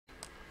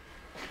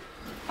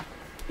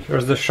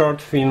Here's the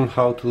short film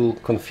how to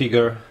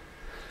configure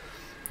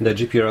the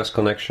GPRS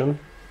connection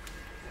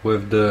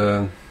with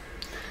the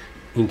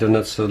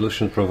internet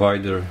solution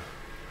provider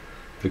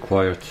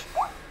required.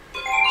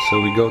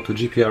 So we go to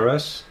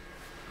GPRS,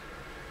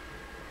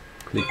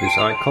 click this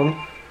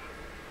icon.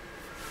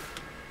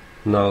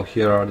 Now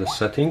here are the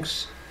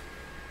settings.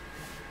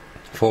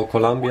 For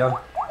Colombia,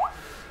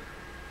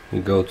 we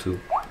go to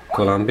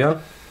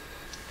Colombia.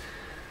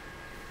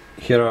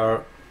 Here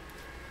are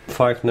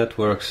 5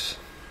 networks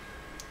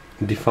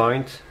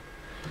defined.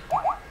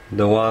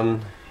 The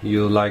one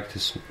you like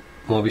is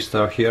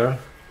Movistar here.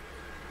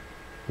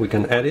 We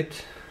can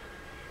edit.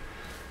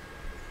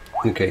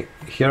 Okay,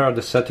 here are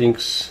the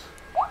settings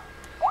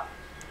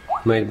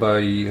made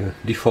by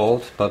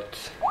default,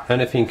 but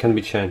anything can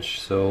be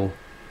changed, so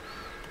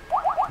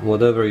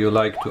whatever you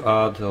like to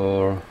add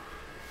or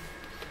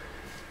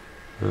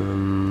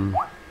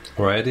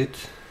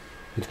edit,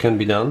 it can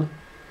be done.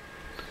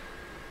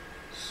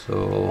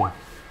 So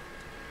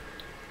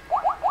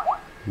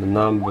the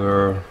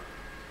number,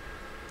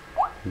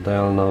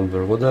 dial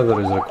number, whatever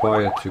is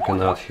required you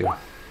can add here.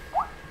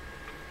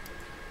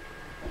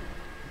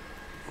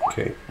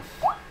 Okay.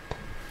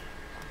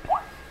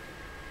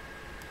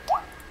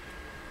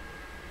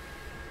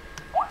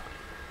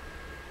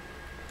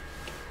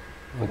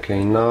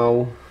 Okay,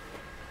 now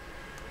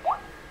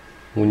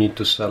we need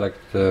to select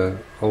the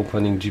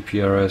opening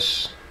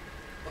GPRS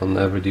on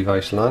every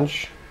device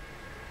launch.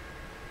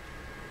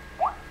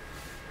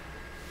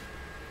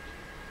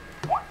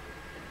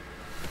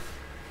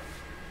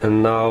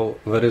 And now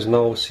there is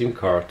no SIM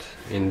card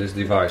in this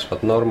device,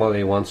 but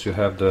normally once you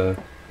have the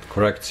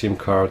correct SIM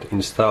card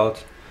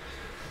installed,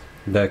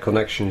 the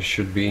connection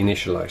should be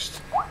initialized.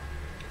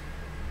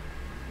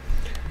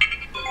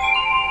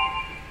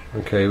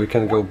 Okay, we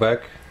can go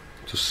back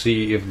to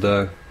see if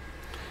the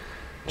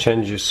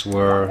changes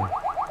were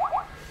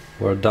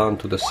done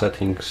to the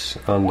settings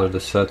under the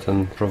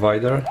certain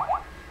provider.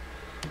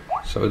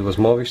 So it was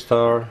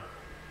Movistar.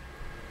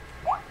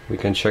 We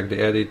can check the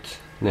edit.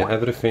 Yeah,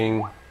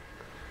 everything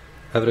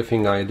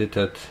I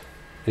edited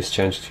is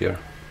changed here,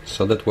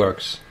 so that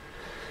works.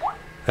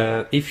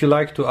 If you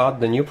like to add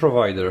the new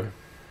provider,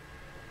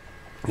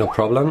 no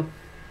problem.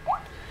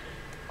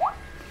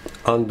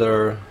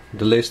 Under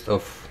the list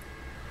of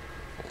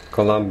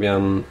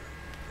Colombian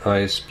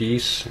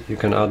ISPs you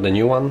can add the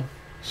new one,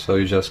 so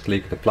you just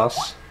click the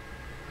plus,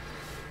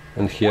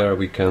 and here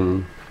we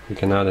can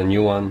add a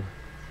new one.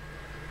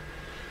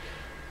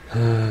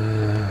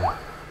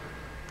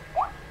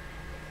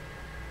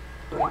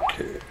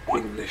 Okay,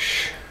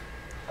 English,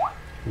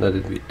 let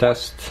it be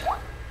test,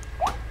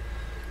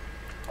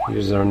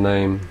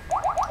 username,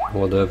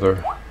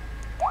 whatever.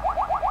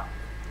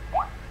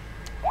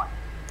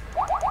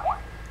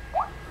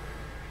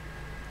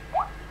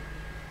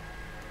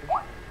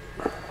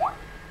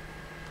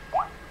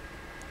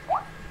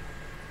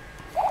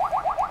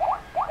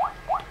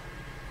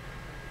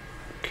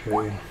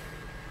 Okay.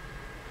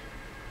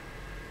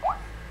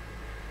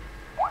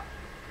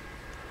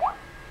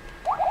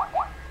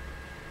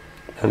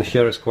 And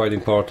here is quite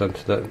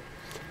important that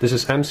this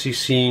is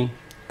MCC,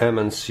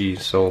 MNC,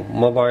 so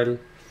mobile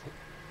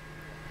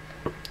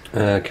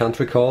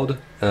country code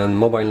and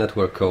mobile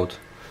network code.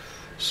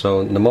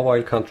 So the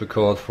mobile country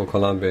code for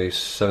Colombia is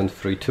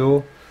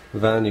 732,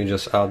 then you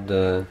just add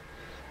the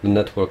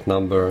network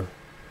number,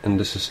 and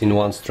this is in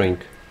one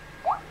string.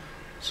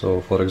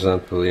 So for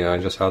example, yeah, I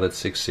just added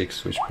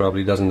 66, which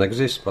probably doesn't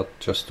exist, but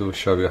just to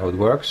show you how it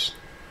works.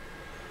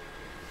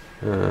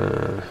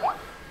 And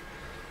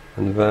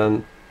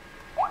then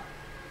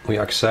we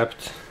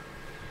accept.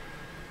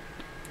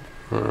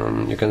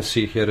 You can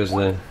see here is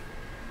the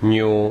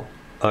new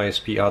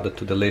ISP added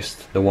to the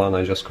list, the one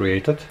I just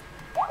created.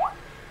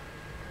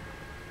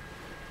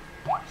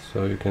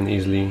 So you can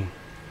easily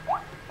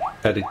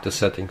edit the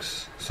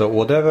settings. So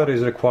whatever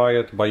is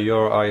required by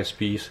your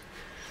ISPs,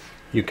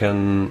 you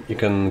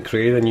can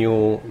create a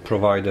new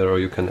provider, or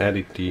you can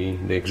edit the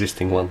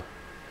existing one.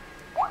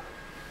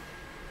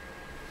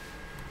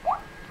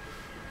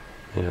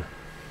 Yeah.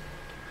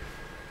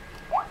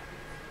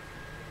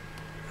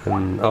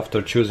 And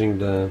after choosing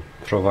the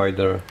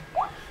provider,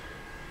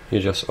 you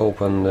just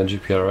open the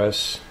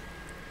GPRS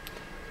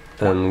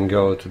and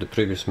go to the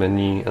previous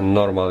menu, and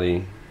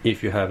normally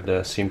if you have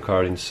the SIM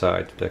card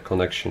inside, the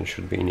connection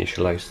should be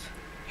initialized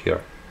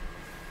here.